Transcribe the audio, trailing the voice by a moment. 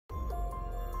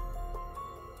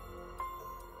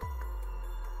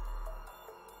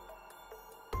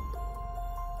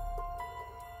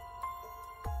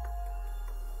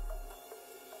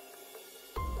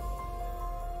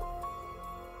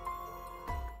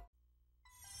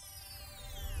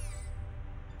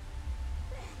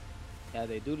Yeah,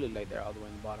 they do look like they're all the way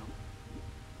in the bottom.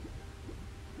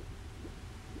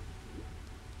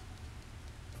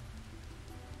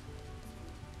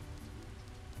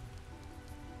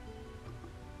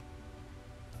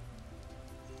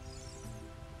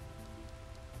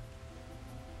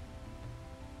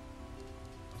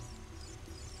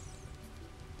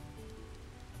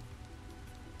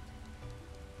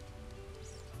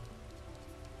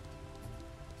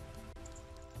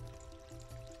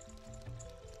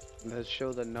 Let's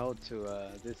show the note to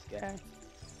this guy.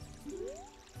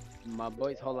 My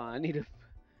boys, hold on. I need to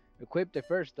equip it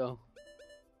first, though.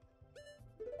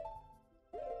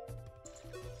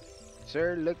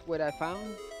 Sir, look what I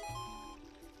found.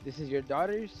 This is your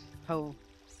daughter's? How?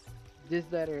 This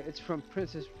letter, it's from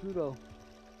Princess Ruto.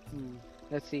 Hmm.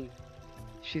 Let's see.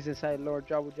 She's inside Lord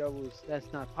Jabu Jabu's.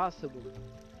 That's not possible.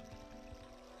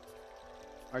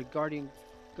 Our guardian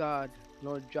god,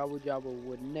 Lord Jabu Jabu,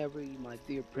 would never eat my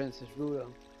dear Princess Ruto.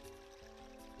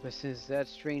 But since that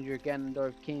stranger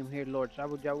Ganondorf came here, Lord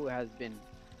Jabu Jabu has been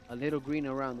a little green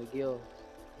around the gills.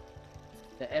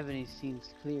 The evidence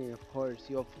seems clear, of course.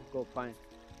 You'll go find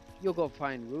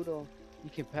Ruto. You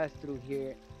can pass through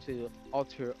here to the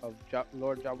altar of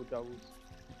Lord Jabu Jabu's.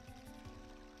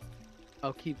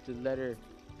 I'll keep the letter.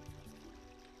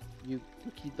 You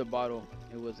keep the bottle.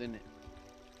 It was in it.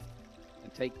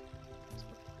 And take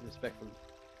respectfully.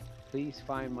 Please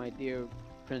find my dear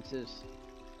Princess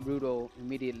Ruto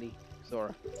immediately,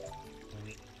 Zora.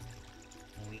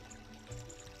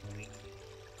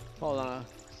 Hold on.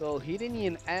 So he didn't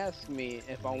even ask me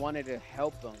if I wanted to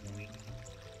help him.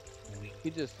 He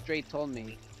just straight told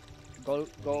me, go,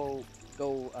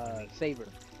 save her.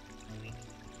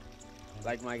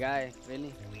 Like my guy,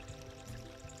 really?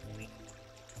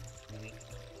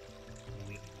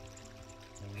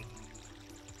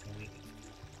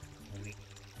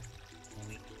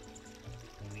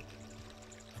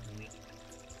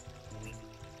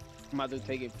 I'm about to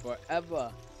take it forever.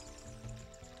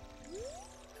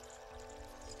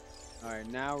 Alright,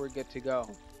 now we're good to go.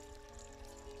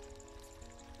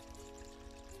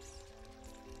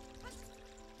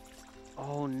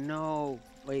 Oh no.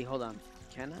 Wait, hold on.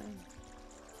 Can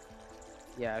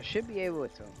I? Yeah, I should be able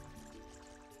to.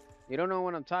 You don't know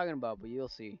what I'm talking about, but you'll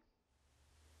see.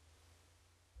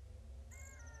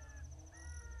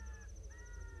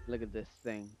 Look at this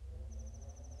thing.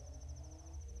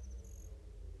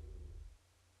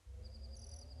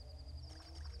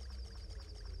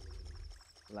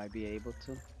 Will I be able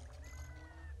to?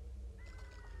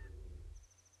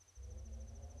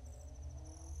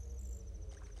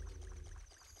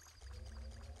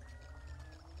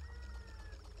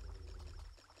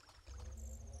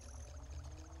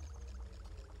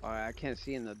 Alright, I can't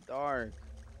see in the dark.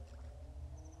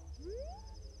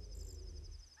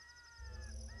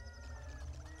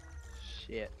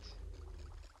 Shit.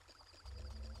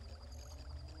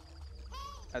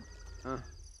 I, uh,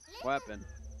 what happened?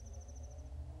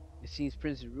 It seems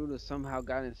Princess Ruler somehow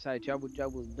got inside Jabu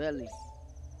Jabu's belly.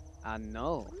 I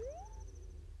know.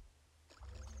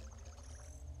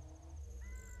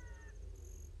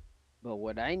 But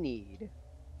what I need,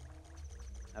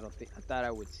 I don't think, I thought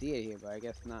I would see it here, but I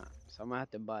guess not. So I'm gonna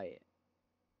have to buy it.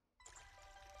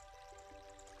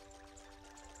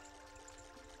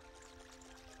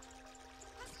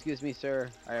 Excuse me, sir.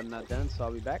 I am not done, so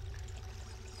I'll be back.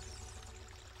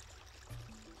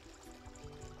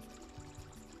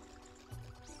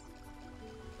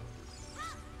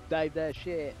 Dive that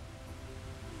shit.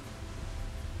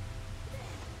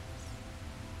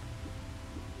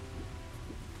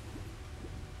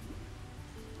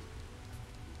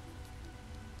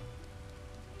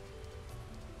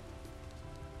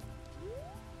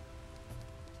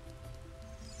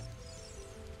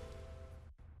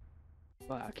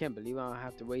 Wow, I can't believe I don't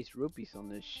have to waste rupees on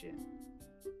this shit.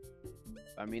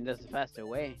 I mean, that's the faster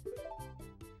way.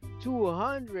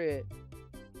 200!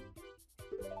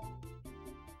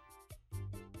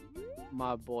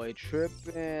 My boy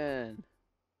tripping.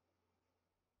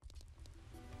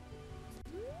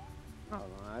 Hold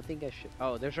on, I think I should.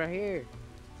 Oh, there's right here.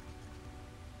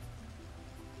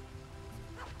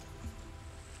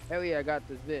 Hell yeah, I got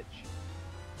this bitch.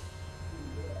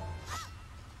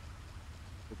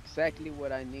 Exactly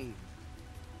what I need.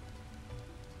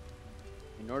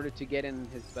 In order to get in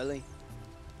his belly.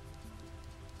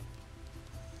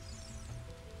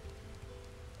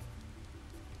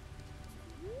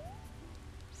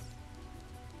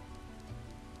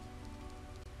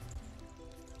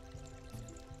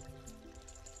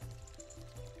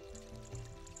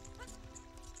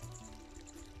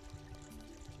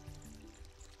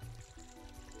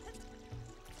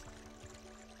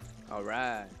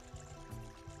 Alright.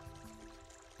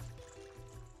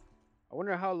 I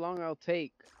wonder how long I'll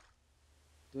take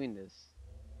doing this.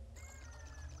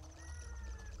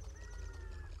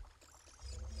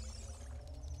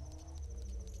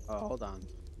 Oh, hold on.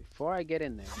 Before I get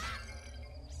in there,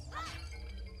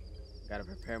 gotta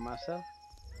prepare myself.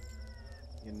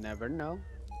 You never know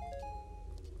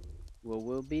what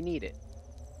will be needed.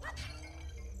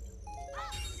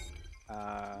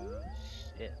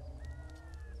 Shit.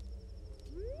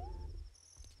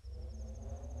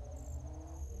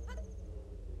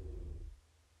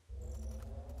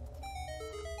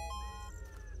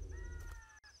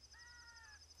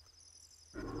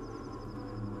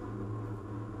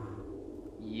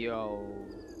 Yo.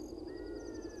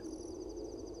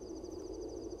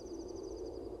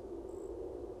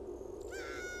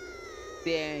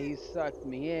 Damn, he sucked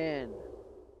me in.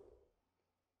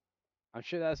 I'm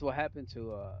sure that's what happened to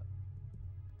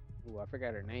ooh, I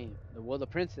forgot her name. The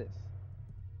princess.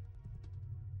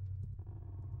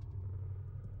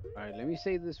 Alright, let me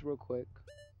say this real quick.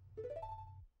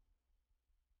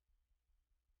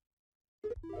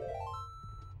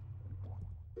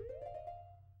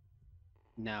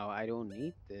 Now I don't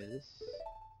need this.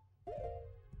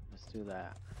 Let's do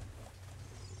that.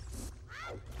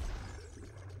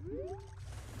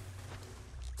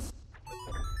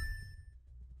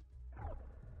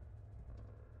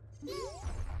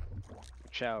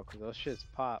 Watch out, cause those shits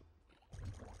pop.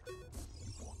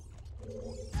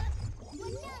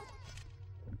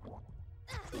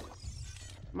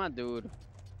 My dude.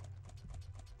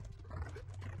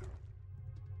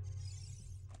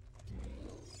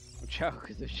 Watch out,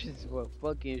 cause those shits will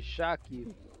fucking shock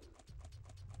you.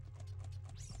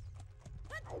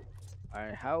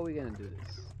 Alright, how are we gonna do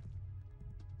this?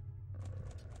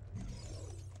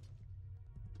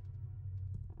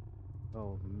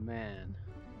 Oh man.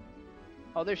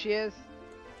 Oh, there she is.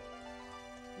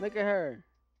 Look at her.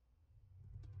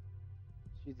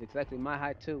 She's exactly my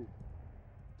height too.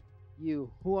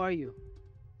 You, who are you?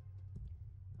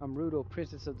 I'm Rudo,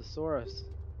 Princess of the Zoras.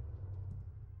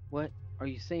 What? Are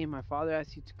you saying my father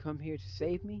asked you to come here to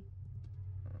save me?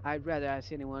 I'd rather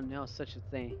ask anyone else such a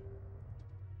thing.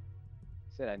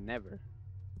 Said I never.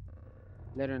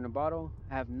 Letter in a bottle?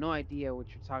 I have no idea what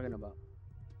you're talking about.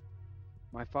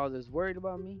 My father's worried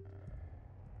about me?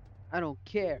 I don't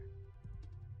care.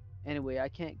 Anyway, I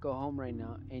can't go home right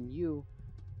now, and you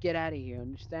get out of here,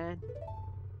 understand?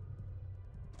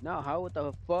 No, how what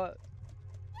the fuck?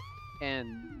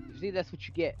 And you see, that's what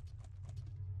you get.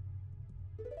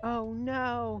 Oh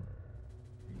no!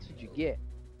 That's what you get.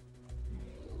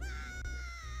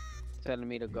 Telling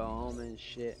me to go home and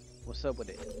shit. What's up with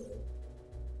it?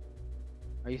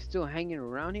 Are you still hanging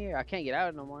around here? I can't get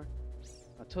out no more.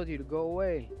 I told you to go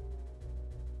away.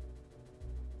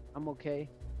 I'm okay.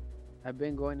 I've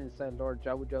been going inside Lord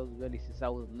Jabu Jabu's belly since I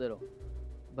was little.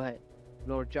 But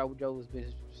Lord Jabu Jabu's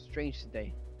been strange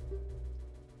today.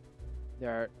 There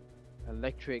are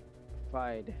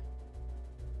electrified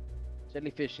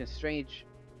jellyfish and strange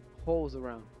holes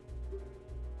around.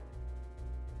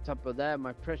 On top of that,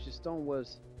 my precious stone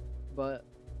was, but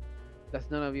that's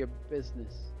none of your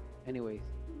business. Anyways,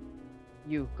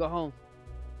 you go home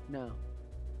now.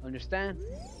 Understand?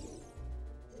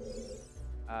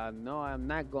 No, I'm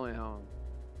not going home.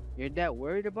 You're that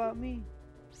worried about me?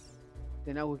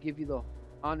 Then I will give you the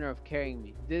honor of carrying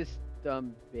me. This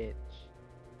dumb bitch.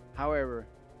 However,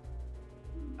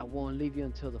 I won't leave you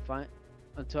until I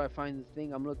find the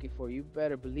thing I'm looking for. You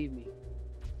better believe me.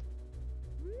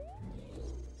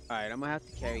 Alright, I'm gonna have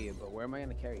to carry it, but where am I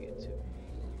gonna carry it to?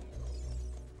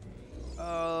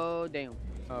 Oh, damn.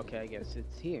 Okay, I guess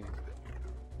it's here.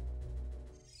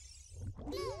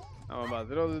 I'm about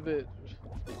to throw this bitch.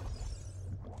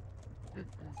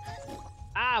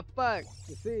 Ah, fuck!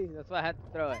 You see? That's why I had to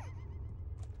throw it.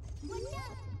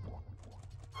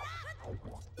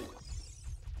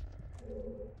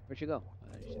 Where'd she go? Oh,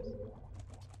 there she is.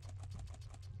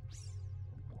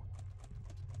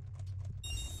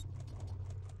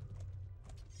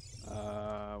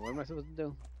 What am I supposed to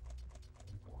do?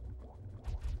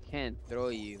 Can't throw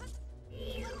you.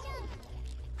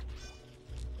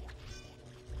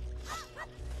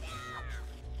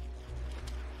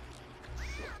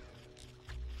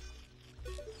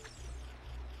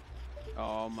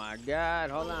 Oh my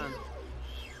god, hold on.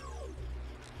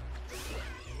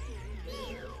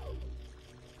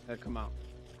 Come out.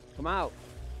 Come out.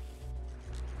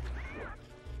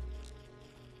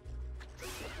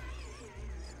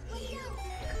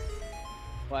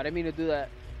 Well, I didn't mean to do that.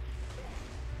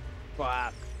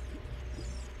 Fuck.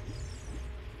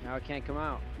 Now I can't come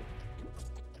out.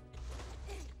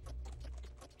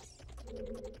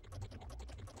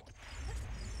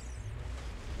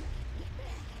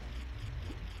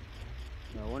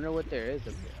 wonder what there is up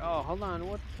here. Oh, hold on.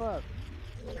 What the fuck?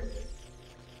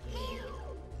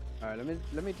 All right,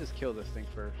 let me just kill this thing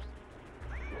first.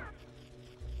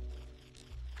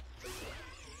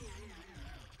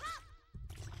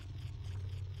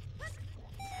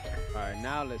 All right,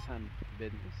 now let's handle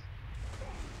business.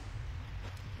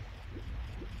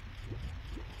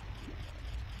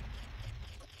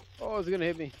 Oh, it's gonna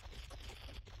hit me.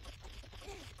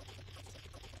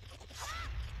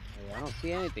 Hey, I don't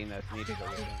see anything that's needed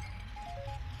over here.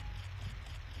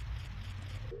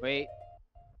 Wait.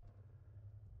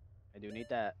 I do need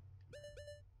that.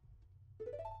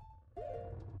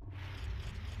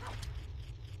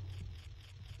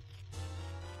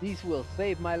 These will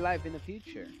save my life in the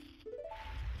future.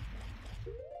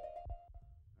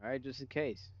 Alright, just in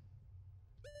case.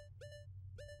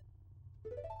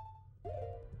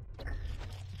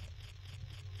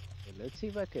 Okay, let's see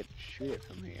if I could shoot it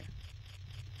from here.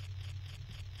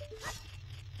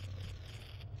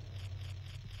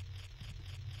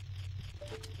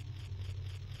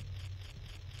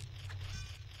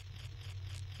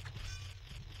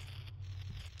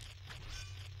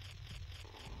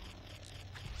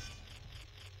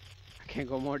 I can't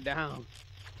go more down.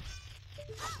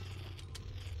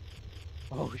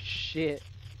 Oh shit.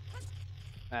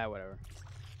 Ah, whatever.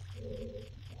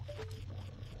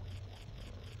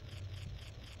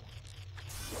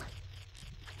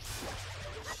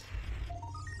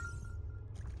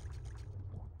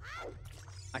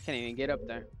 I can't even get up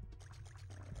there.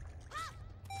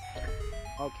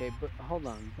 Okay, but hold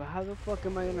on. But how the fuck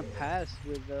am I gonna pass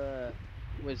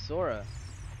with Zora?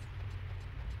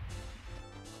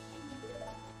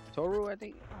 Toru, I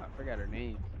think. Oh, I forgot her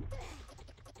name.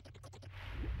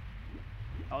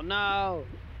 Oh no!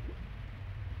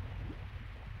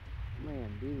 Man,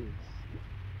 do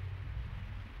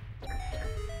this.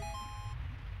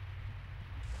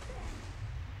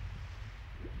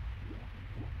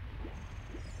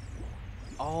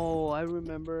 Oh, I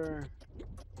remember.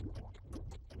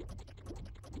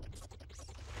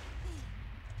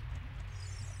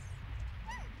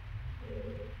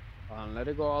 Let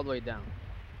it go all the way down.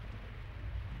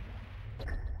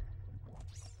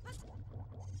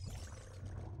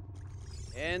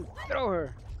 And throw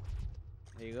her.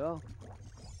 There you go.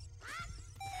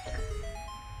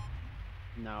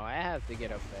 No, I have to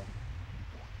get up there.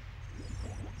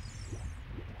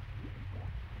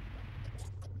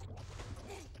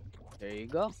 There you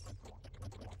go.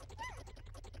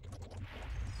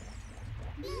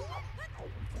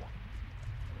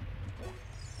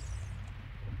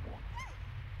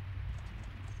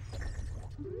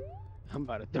 I'm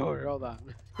about to throw her. Hold on.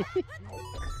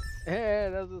 Hey,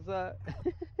 that's what's up.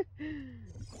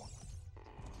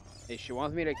 If she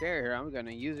wants me to carry her, I'm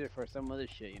gonna use it for some other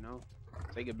shit, you know?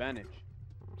 Take advantage.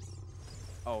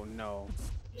 Oh no.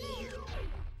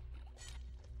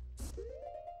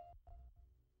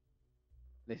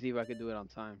 Let's see if I can do it on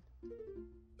time.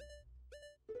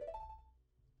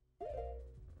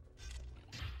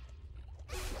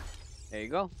 There you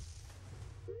go.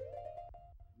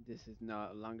 This is no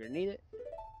longer needed.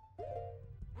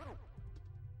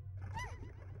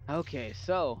 Okay,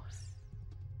 so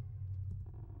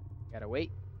gotta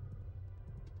wait.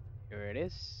 Here it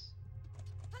is.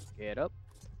 Get up.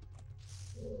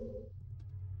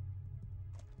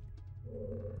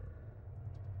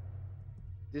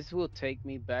 This will take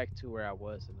me back to where I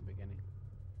was in the beginning.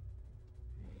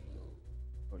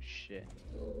 Oh shit.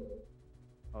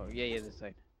 Oh yeah, this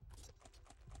side.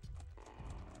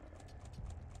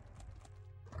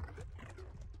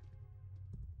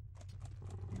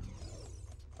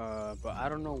 But I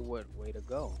don't know what way to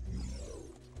go.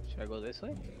 Should I go this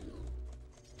way?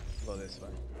 Go this way.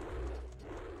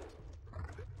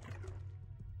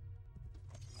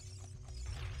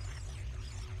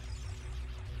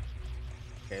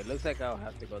 Okay, it looks like I'll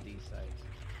have to go these sides.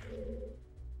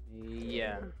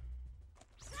 Yeah.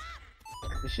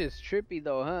 This shit's trippy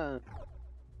though, huh?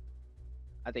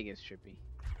 I think it's trippy.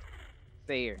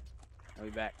 Stay here. I'll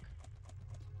be back.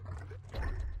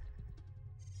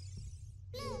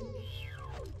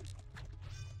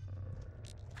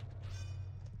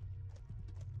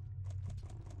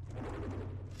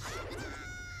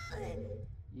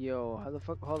 Yo, how the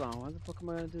fuck? Hold on. How the fuck am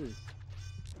I gonna do this?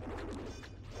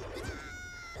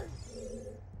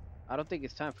 I don't think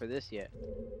it's time for this yet.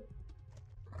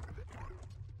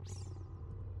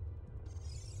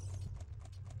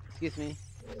 Excuse me.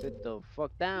 Sit the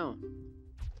fuck down.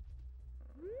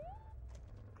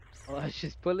 Oh, it's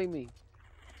just pulling me.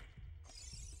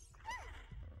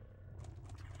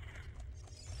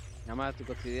 I'm gonna have to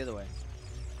go to the other way.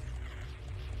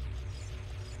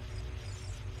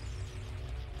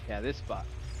 Yeah, this spot.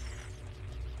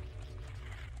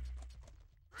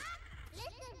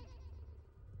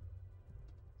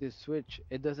 This switch,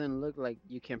 it doesn't look like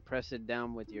you can press it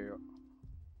down with your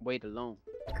weight alone.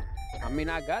 I mean,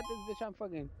 I got this bitch. I'm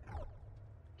fucking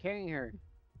carrying her.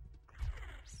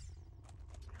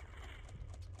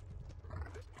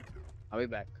 I'll be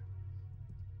back.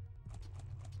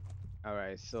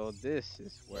 Alright, so this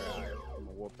is where I'm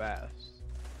gonna whoop ass.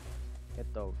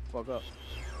 Get the fuck up.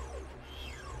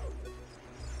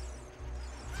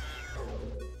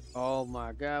 Oh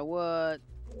my god, what?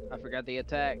 I forgot the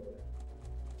attack.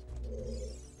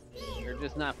 They're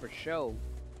just not for show.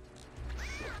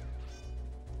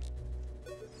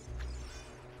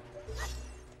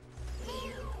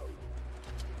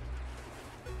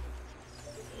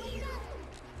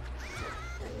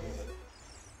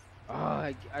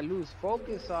 Oh, I lose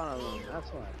focus on them, that's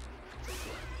why.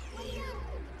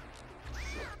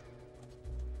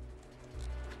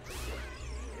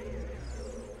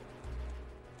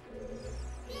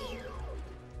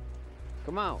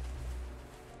 Come out.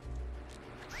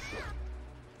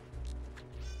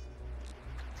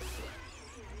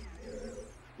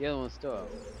 The other one's still up.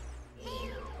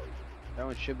 That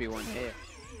one should be one hit.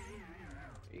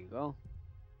 There you go.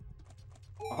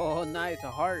 Oh, nice, a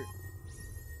heart.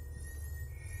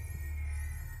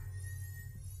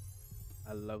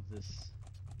 I love this.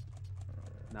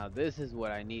 Now this is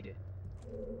what I needed.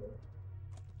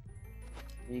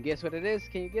 Can you guess what it is?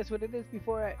 Can you guess what it is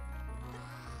before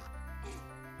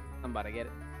I'm about to get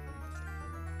it.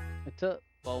 It's a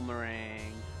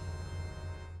boomerang.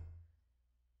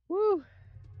 Woo!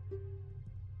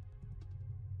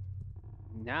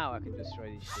 Now I can destroy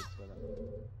these shits with them.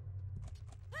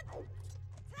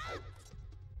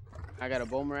 I got a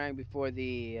boomerang before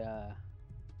the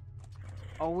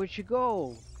Oh, where'd you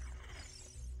go?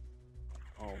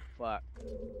 Oh fuck.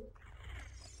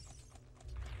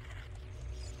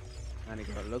 I need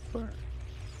to go look for her.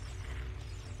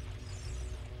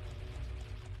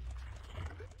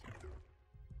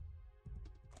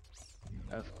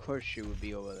 Of course she would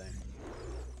be over there.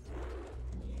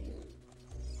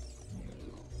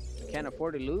 I can't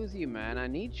afford to lose you, man. I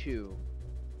need you.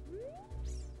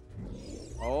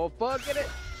 Oh, fuck it!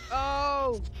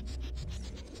 Oh!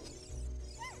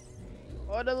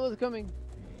 Oh, another one's coming.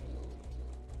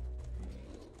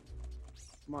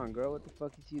 Come on, girl. What the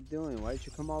fuck is you doing? Why did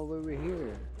you come all the way over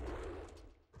here?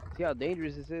 See how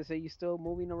dangerous this is? Are you still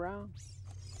moving around?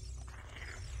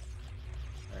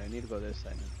 Alright, I need to go this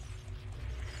side now.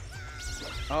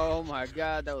 Oh my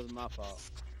god, that was my fault.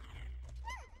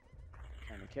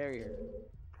 Trying to carry her.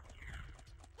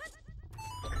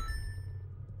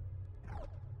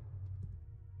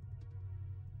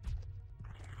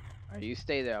 Alright, you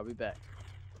stay there. I'll be back.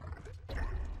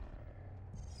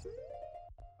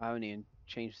 I haven't even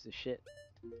changed the shit.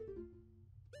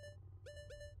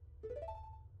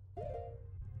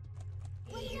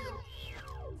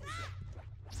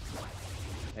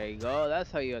 There you go.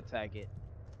 That's how you attack it.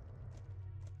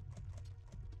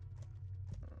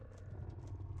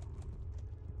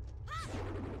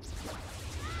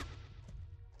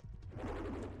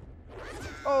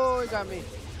 Oh, it got me.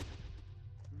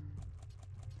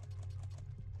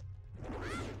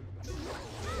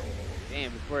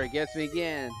 Damn, before it gets me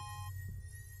again.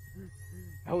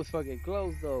 That was fucking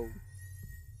close though.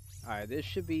 Alright, this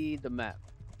should be the map.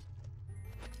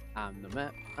 I'm the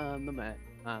map, I'm the map,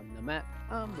 I'm the map,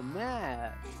 I'm the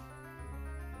map.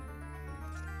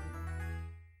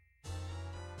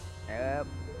 Yep.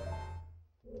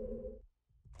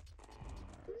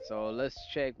 So let's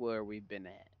check where we've been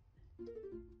at.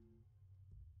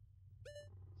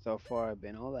 So far I've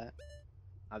been all that.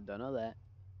 I've done all that.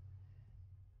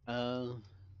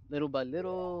 Little by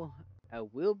little, I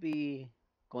will be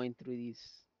going through these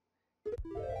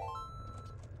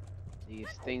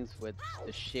things with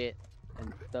the shit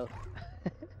and stuff.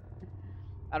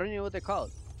 I don't even know what they're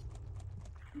called.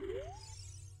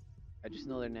 I just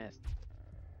know they're nasty.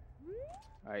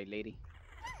 Alright, lady.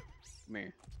 Come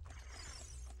here.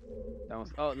 That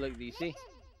one's, oh, look, do you see?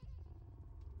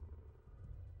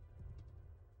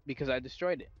 Because I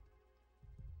destroyed it.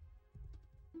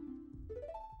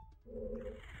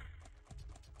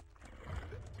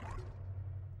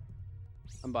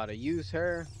 I'm about to use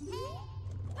her.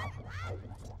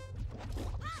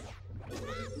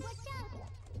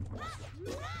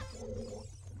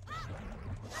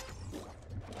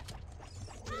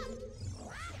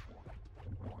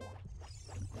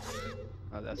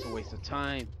 Oh, that's a waste of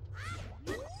time.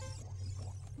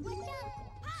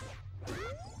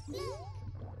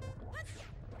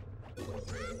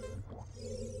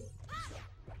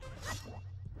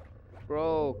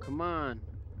 Bro, come on.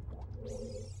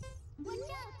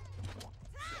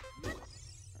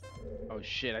 Oh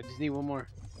shit, I just need one more.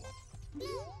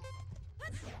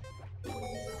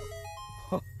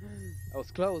 That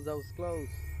was close. That was close.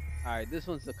 All right, this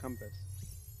one's the compass.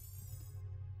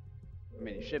 I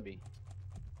mean, it should be.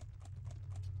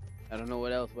 I don't know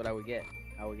what else. What I would get.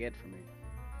 I would get from it.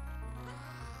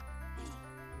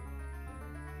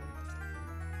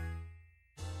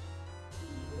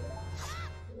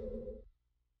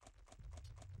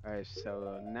 All right,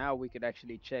 so now we could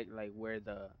actually check like where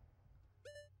the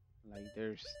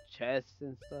there's chests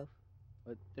and stuff,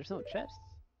 but there's no chests.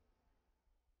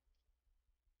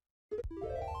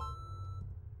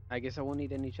 I guess I won't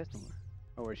need any chest no more.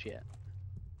 Oh, where's she at?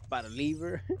 About to leave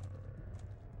her?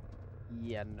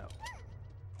 Yeah, no.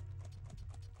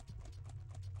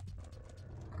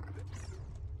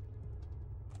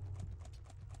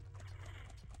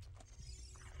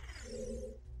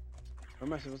 Where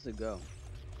am I supposed to go?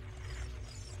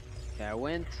 Okay, I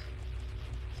went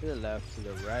to the left, to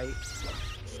the right.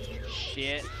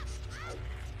 Shit.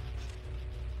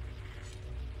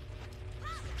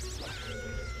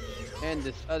 And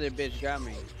this other bitch got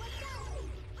me.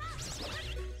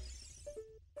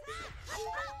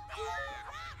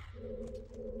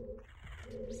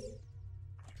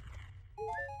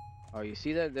 Oh, you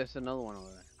see that? There's another one over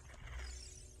there.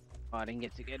 Oh, I didn't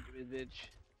get to get this bitch.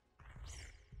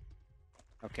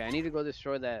 Okay, I need to go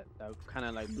destroy that kind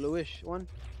of like bluish one.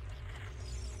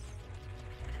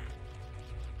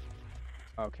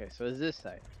 Okay, so it's this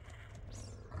side.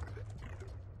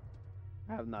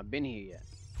 I have not been here yet.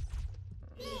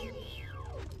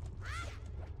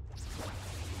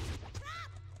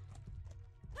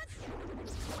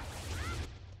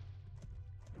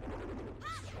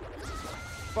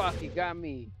 Fuck, he got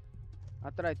me. I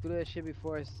thought I threw that shit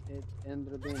before it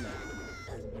ended up doing that.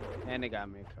 And it got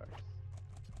me, of course.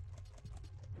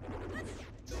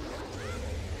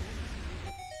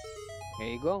 There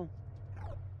you go.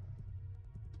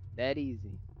 That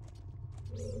easy.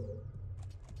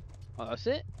 Oh, that's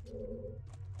it?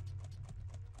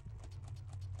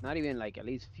 Not even like at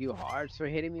least a few hearts for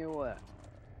hitting me or what?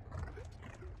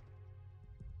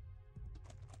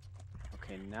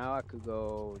 Okay, now I could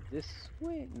go this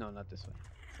way. No, not this way.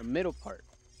 The middle part.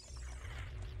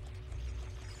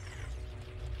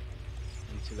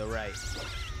 And to the right.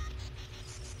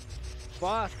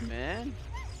 Fuck, man.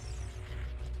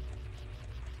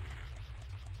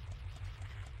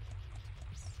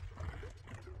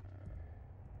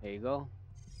 There you go.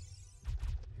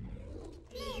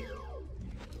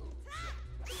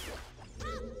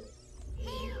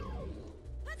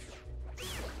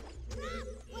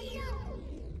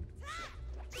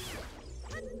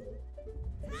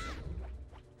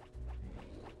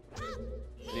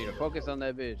 I need to focus on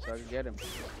that bitch so I can get him.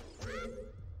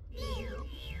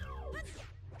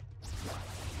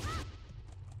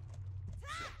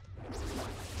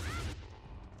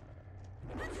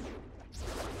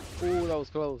 Ooh, that was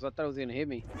close. I thought it was gonna hit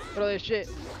me. Throw that shit.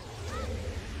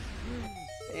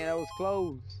 Man, that was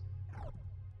close.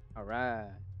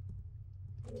 Alright.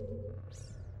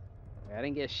 I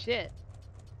didn't get shit.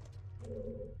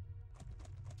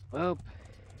 Well,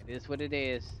 it is what it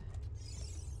is.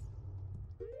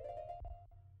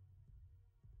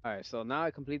 Alright, so now I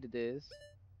completed this.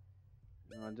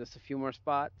 Just a few more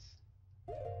spots.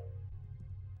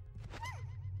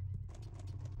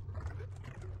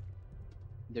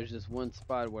 There's just one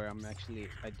spot where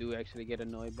I do actually get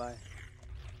annoyed by.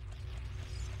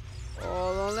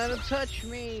 Oh, don't let him touch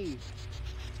me!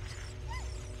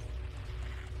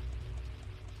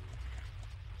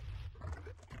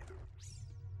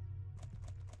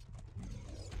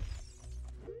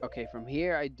 Okay, from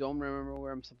here, I don't remember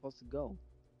where I'm supposed to go.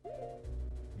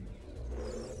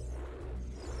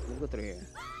 Let's go through here.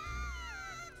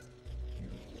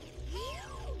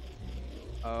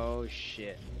 Oh,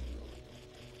 shit.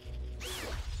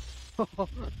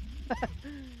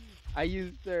 I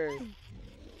used her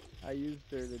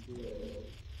to do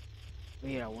it.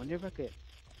 Wait, I wonder if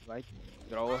I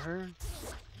throw her?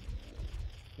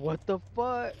 What the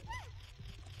fuck?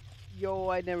 Yo,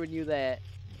 I never knew that.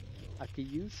 I could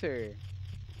use her.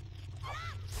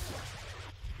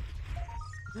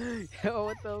 Yo,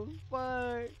 what the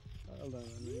fuck? Hold on,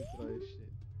 let me throw this shit.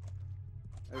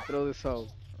 Let me throw this hoe.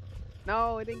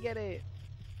 No, I didn't get it.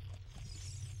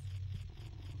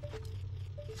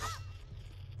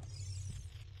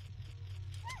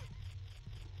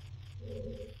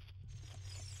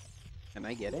 Can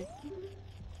I get it?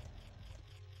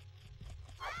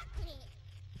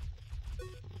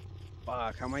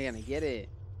 Fuck, how am I gonna get it?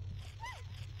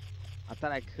 I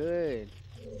thought I could.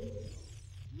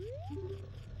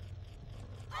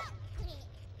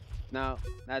 No,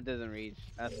 that doesn't reach.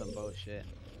 That's some bullshit.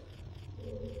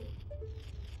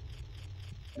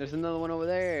 There's another one over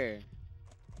there.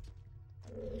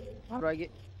 How do I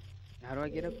get? How do I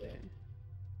get up there?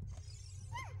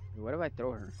 What if I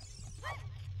throw her?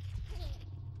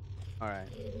 All right.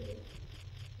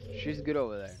 She's good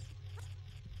over there.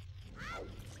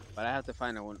 But I have to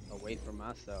find a way for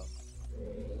myself.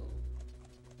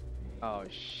 Oh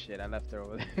shit, I left her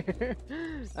over there.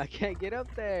 I can't get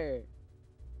up there.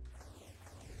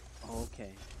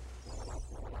 Okay.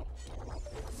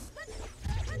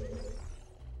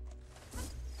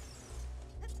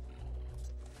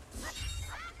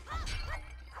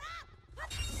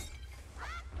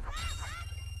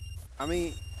 I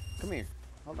mean, come here.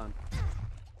 Hold on.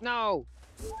 No!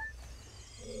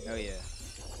 Oh yeah.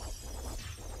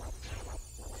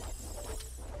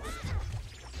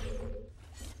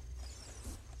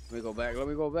 Let me go back. Let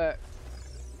me go back.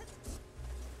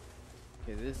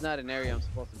 Okay, this is not an area I'm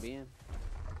supposed to be in.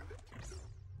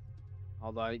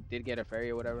 Although I did get a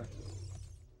fairy or whatever.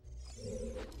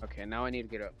 Okay, now I need to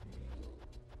get up.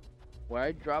 Where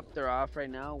I dropped her off right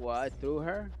now, while I threw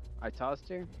her, I tossed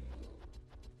her.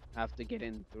 I have to get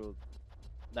in through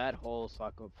that hole so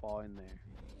I could fall in there.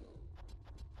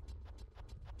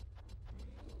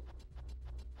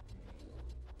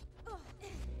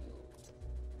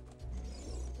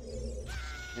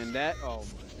 And that, oh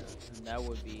my god, and that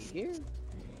would be here?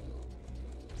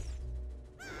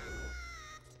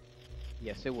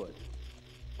 Yes, it would.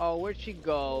 Oh, where'd she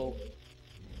go?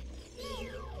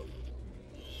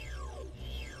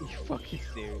 You fucking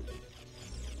serious?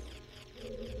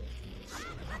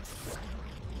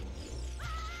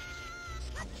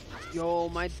 Yo,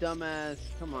 my dumbass.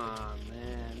 Come on,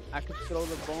 man. I could throw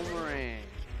the boomerang.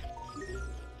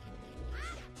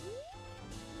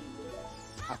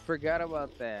 I forgot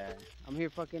about that. I'm here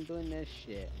fucking doing this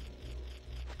shit.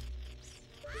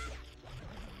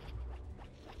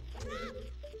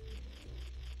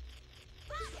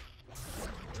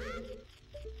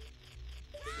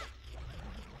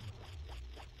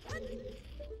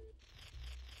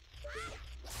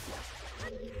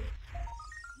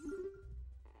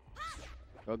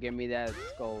 Go get me that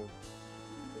skull.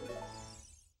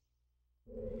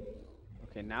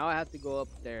 Okay, now I have to go up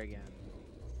there again.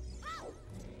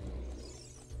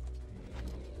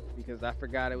 Because I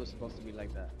forgot it was supposed to be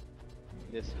like that.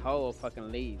 This hoe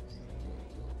fucking leaves.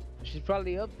 She's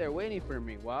probably up there waiting for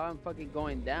me while I'm fucking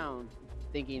going down,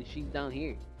 thinking she's down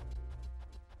here.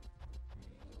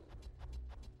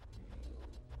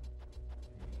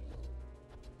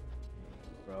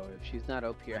 Bro, if she's not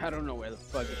up here, I don't know where the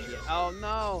fuck is she. Oh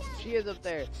no, she is up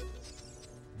there.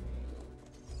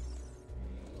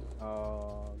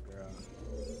 Oh, girl.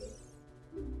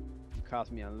 You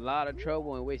cost me a lot of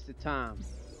trouble and wasted time.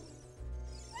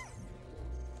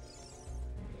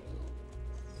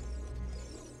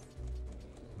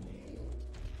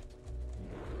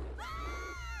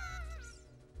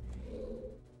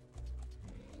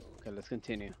 Okay, let's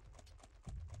continue.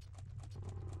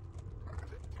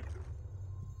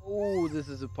 Oh, this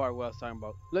is the part where I was talking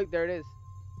about. Look, there it is.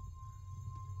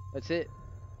 That's it.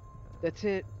 That's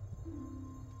it.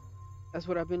 That's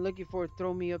what I've been looking for.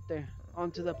 Throw me up there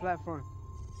onto the platform.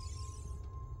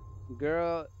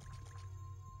 Girl,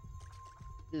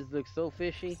 this looks so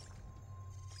fishy.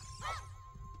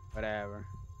 Whatever.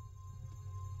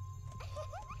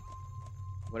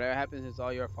 Whatever happens, it's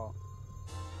all your fault.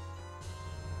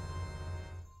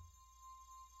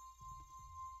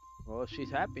 Well,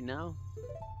 she's happy now.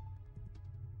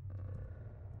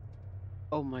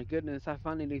 Oh my goodness, I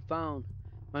finally found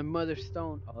my mother's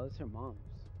stone. Oh, that's her mom's.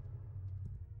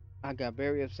 I got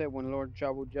very upset when Lord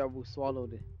Jabu Jabu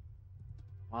swallowed it.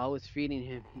 While I was feeding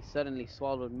him, he suddenly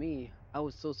swallowed me. I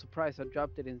was so surprised I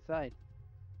dropped it inside.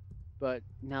 But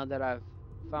now that I've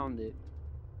found it,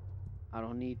 I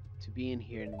don't need to be in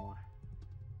here anymore.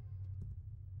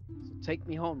 So take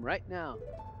me home right now.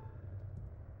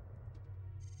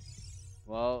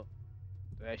 Well,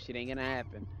 that shit ain't gonna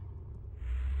happen.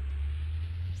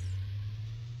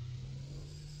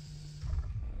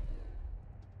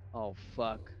 Oh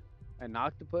fuck. An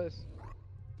octopus?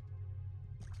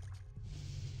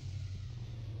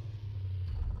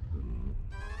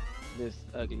 This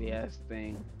ugly ass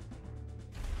thing.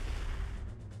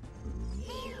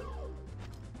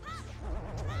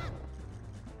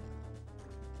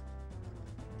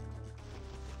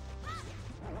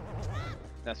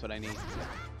 That's what I need.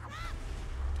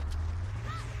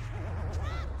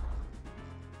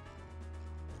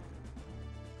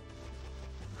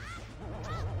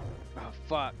 Oh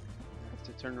fuck. I have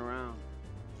to turn around.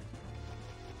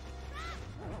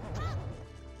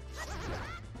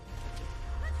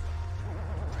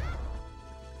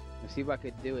 Let's see if I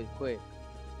could do it quick.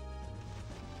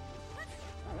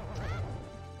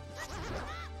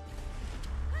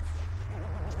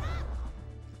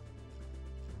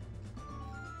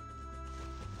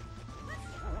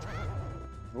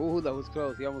 Ooh, that was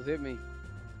close. He almost hit me.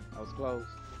 That was close.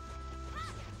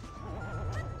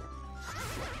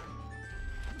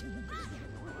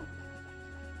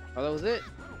 Oh, that was it.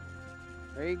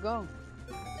 There you go.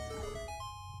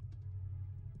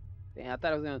 Damn, I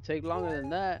thought it was gonna take longer than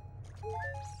that.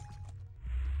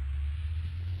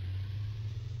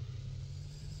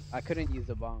 I couldn't use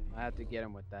the bomb. I had to get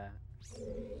him with that.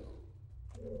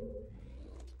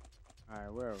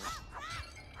 Alright, where are we?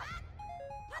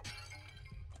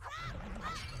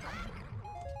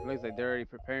 Looks like they're already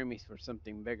preparing me for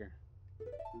something bigger.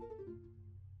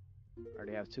 I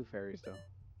already have 2 fairies though.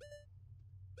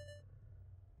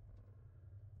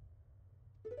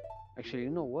 Actually,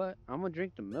 you know what? I'm gonna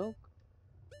drink the milk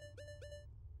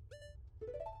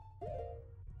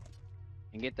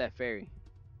and get that fairy.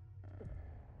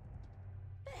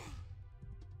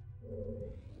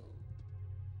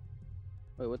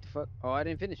 Wait, what the fuck? Oh, I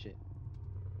didn't finish it.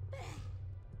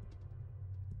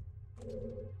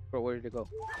 Bro, where did it go?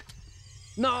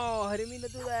 No, I didn't mean to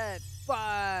do that.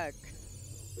 Fuck.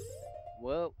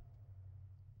 Well,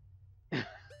 that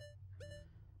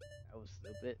was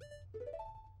stupid.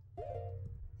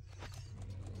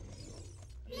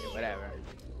 Okay, whatever.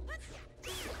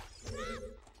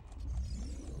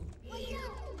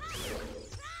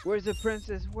 Where's the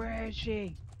princess? Where is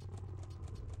she?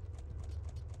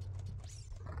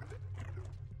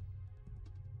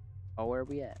 Oh, where are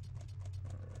we at?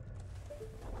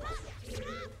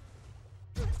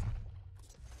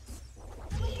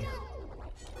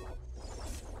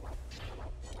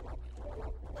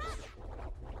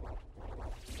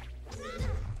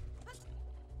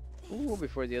 Ooh,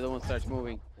 before the other one starts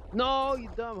moving. No, you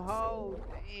dumb hoe!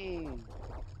 Dang.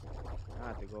 I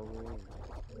have to go over here.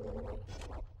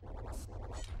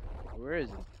 Where is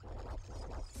it?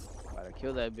 Gotta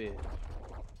kill that bitch.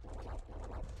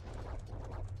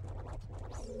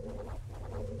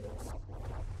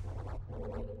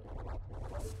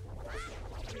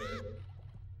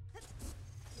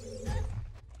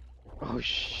 Oh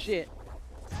shit.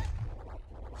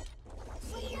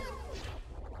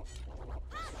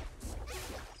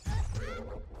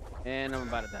 And I'm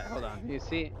about to die. Hold on. You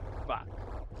see? Fuck.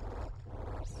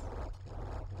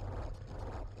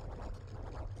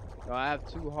 Oh, I have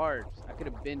 2 hearts. I could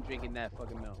have been drinking that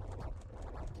fucking milk.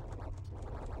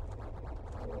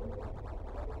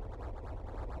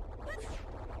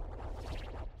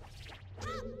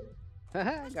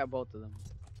 I got both of them.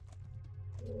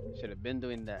 Should have been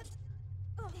doing that.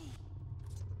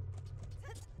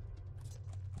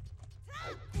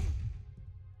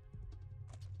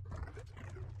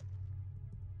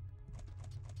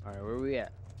 Alright, where are we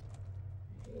at?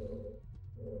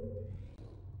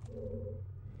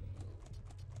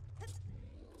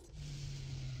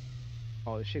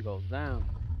 Oh, this shit goes down.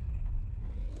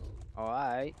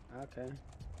 Alright, okay.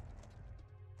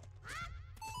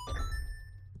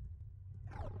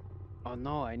 Oh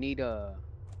no, I need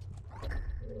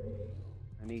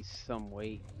some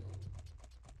weight.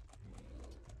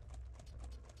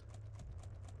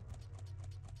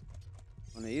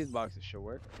 One of these boxes should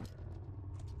work.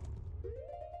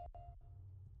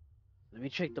 Let me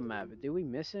check the map. Did we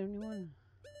miss anyone?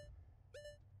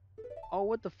 Oh,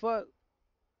 what the fuck?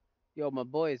 Yo, my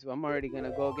boys, I'm already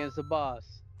gonna go against the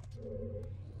boss.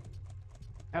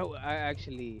 I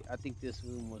think this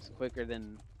room was quicker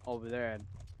than over there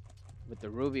with the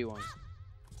ruby one.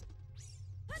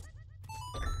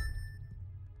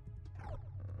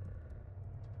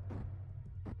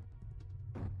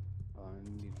 Oh, I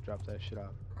need to drop that shit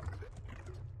off.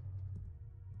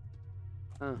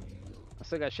 Huh. I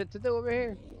still got shit to do over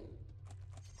here.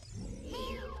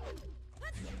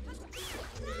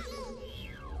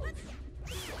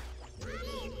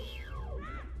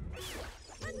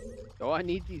 Oh, I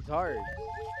need these hearts.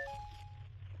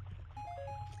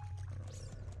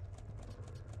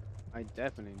 I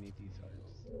definitely need these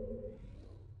hearts.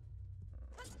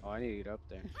 Oh, I need to get up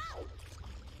there.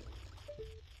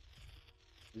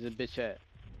 Where's the bitch at?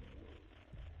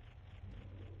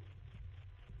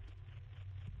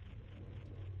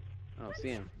 I don't see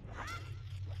him.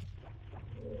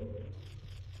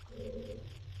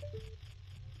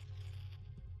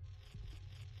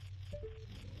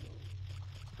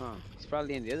 Huh. He's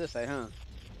probably on the other side, huh?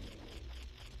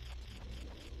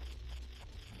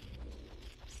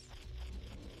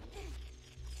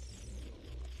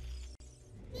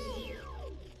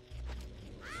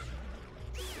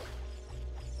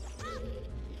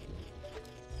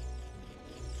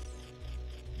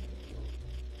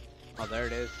 Oh, there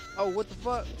it is. Oh, what the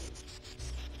fuck?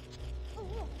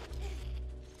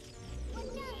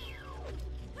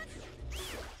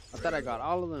 I thought I got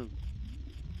all of them.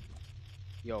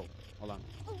 Yo, Hold on.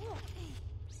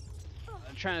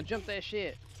 I'm trying to jump that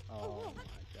shit. Oh my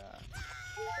god.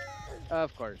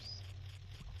 Of course.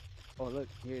 Oh look,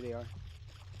 here they are.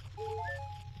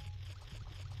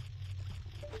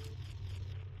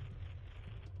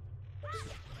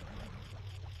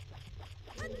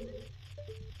 A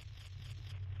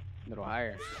little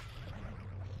higher.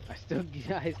 I still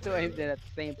I still aimed it at the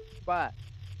same spot.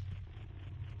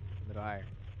 A little higher.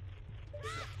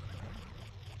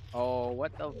 Oh,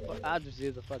 what the fuck? I'll just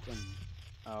use the fucking.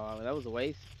 Oh, that was a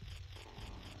waste.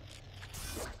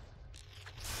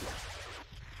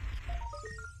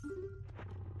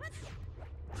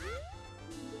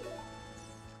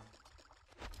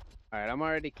 Alright, I'm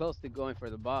already close to going for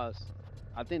the boss.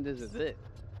 I think this is it.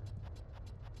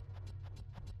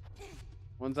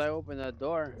 Once I open that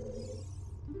door.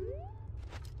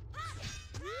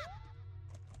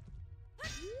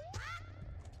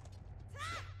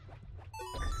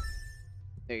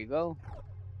 There you go.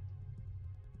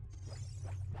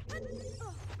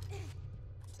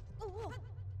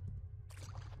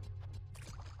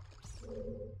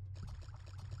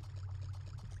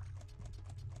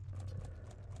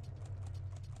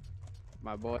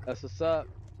 My boy, that's what's up.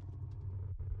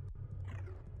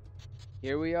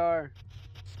 Here we are.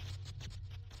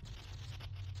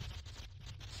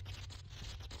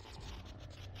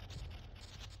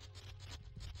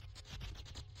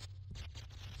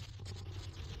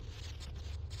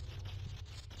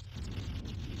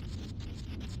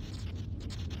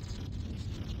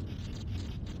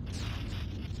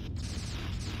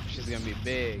 She's gonna be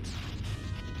big.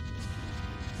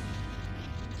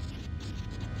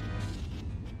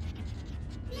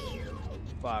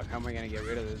 Fuck, how am I gonna get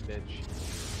rid of this bitch?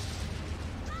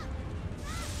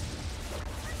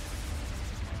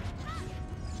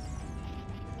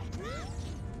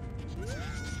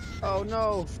 Oh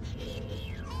no!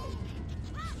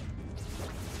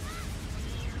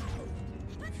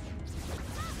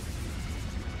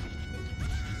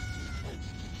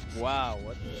 Wow,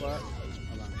 what the fuck?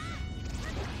 Hold on.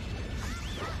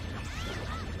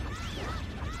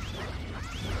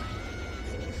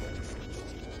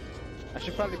 I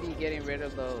should probably be getting rid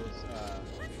of those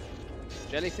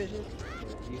jellyfishes.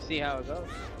 You see how it goes?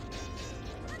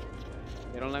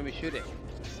 They don't let me shoot it.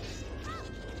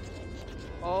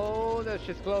 Oh, that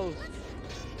shit's close.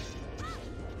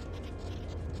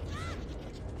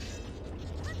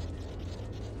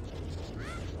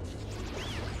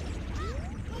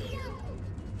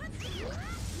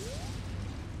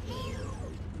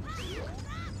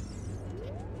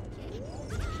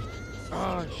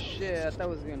 Oh shit, I thought I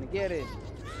was gonna get it.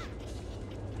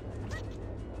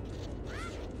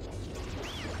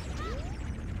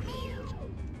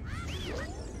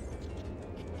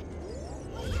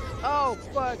 Oh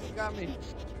fuck, you got me.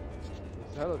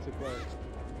 It's hella too close.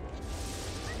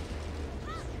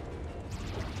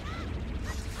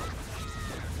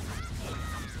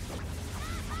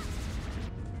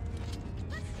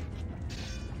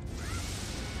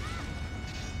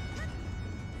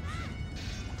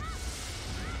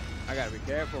 I gotta be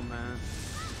careful, man.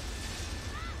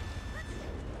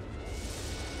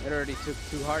 It already took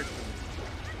too hard for me.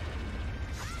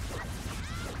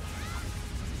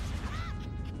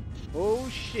 Oh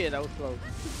shit, that was close.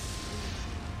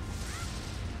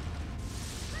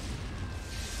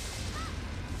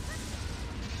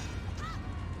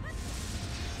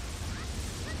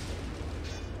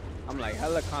 I'm like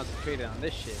hella concentrated on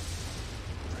this shit.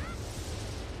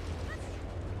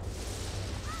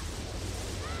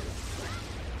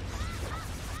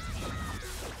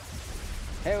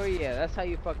 Hell yeah, that's how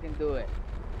you fucking do it.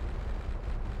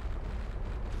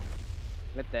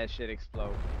 Let that shit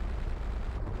explode.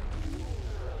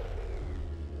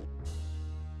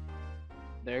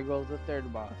 There goes the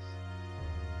third boss.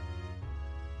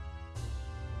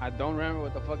 I don't remember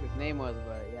what the fuck his name was,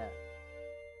 but yeah.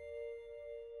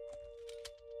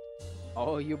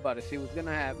 Oh, you about to see what's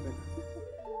gonna happen.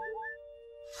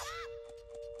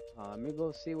 Let me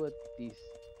go see what these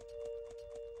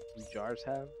jars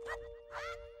have.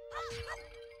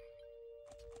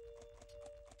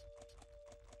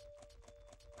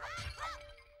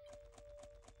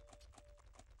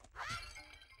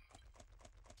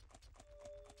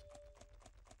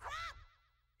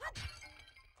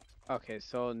 Okay,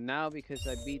 so now because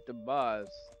I beat the boss,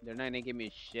 they're not gonna give me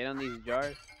shit on these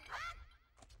jars?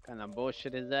 What kind of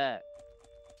bullshit is that?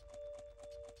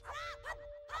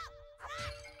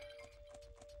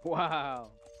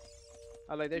 Wow.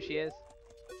 Oh, like there she is.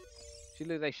 She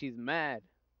looks like she's mad.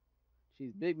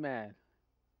 She's big mad.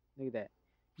 Look at that.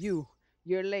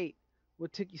 You're late.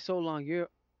 What took you so long? You're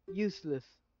useless.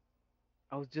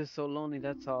 I was just so lonely,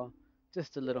 that's all.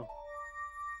 Just a little.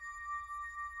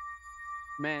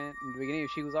 Man, in the beginning,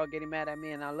 she was all getting mad at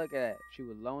me, and I look at it. She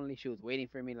was lonely. She was waiting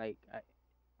for me. Like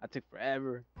I took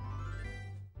forever.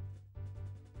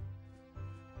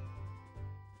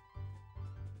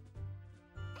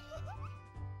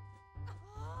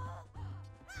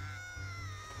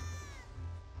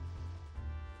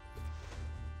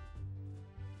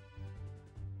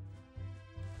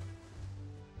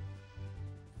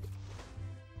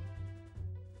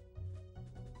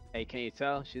 Hey, can you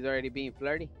tell she's already being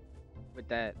flirty with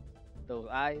those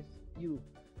eyes? You,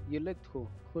 you looked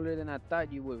cool, cooler than I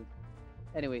thought you would.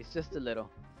 Anyways, just a little.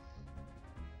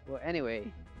 Well,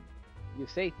 anyway, you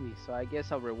saved me, so I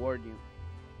guess I'll reward you.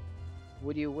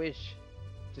 What do you wish?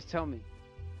 Just tell me.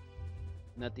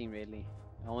 Nothing really.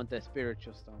 I want that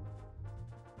spiritual stone.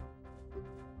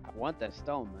 I want that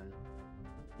stone, man.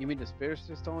 You mean the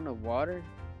spiritual stone of water?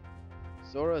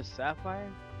 Zora's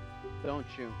Sapphire? Don't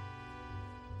you?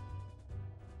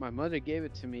 My mother gave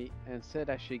it to me and said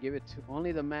I should give it to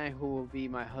only the man who will be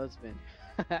my husband.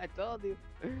 I told you.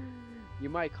 You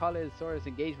might call it Zora's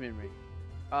engagement ring.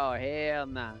 Oh, hell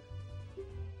nah.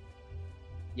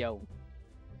 Yo,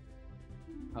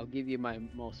 I'll give you my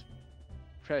most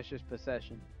precious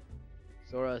possession,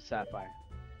 Zora's Sapphire.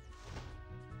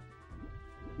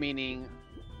 Meaning,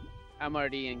 I'm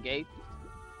already engaged.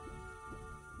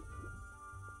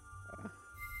 Uh,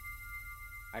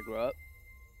 I grew up.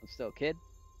 I'm still a kid.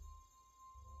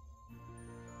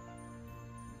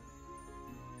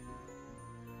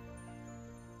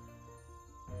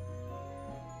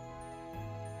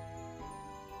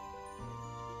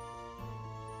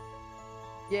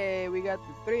 Yay, we got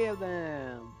the three of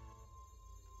them.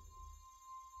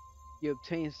 You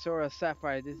obtained Zora's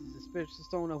Sapphire. This is the spiritual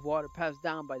stone of water passed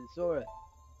down by the Zora.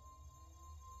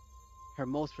 Her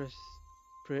most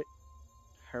pre-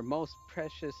 her most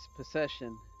precious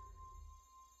possession.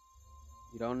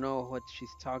 You don't know what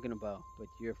she's talking about, but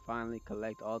you're finally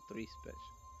collect all three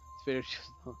spiritual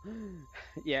stone.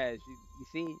 Yeah, you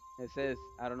see, it says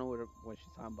I don't know what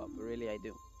she's talking about, but really I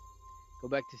do. Go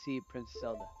back to see Princess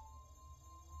Zelda.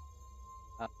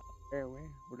 Uh, where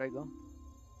did I go?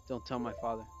 Don't tell my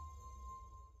father.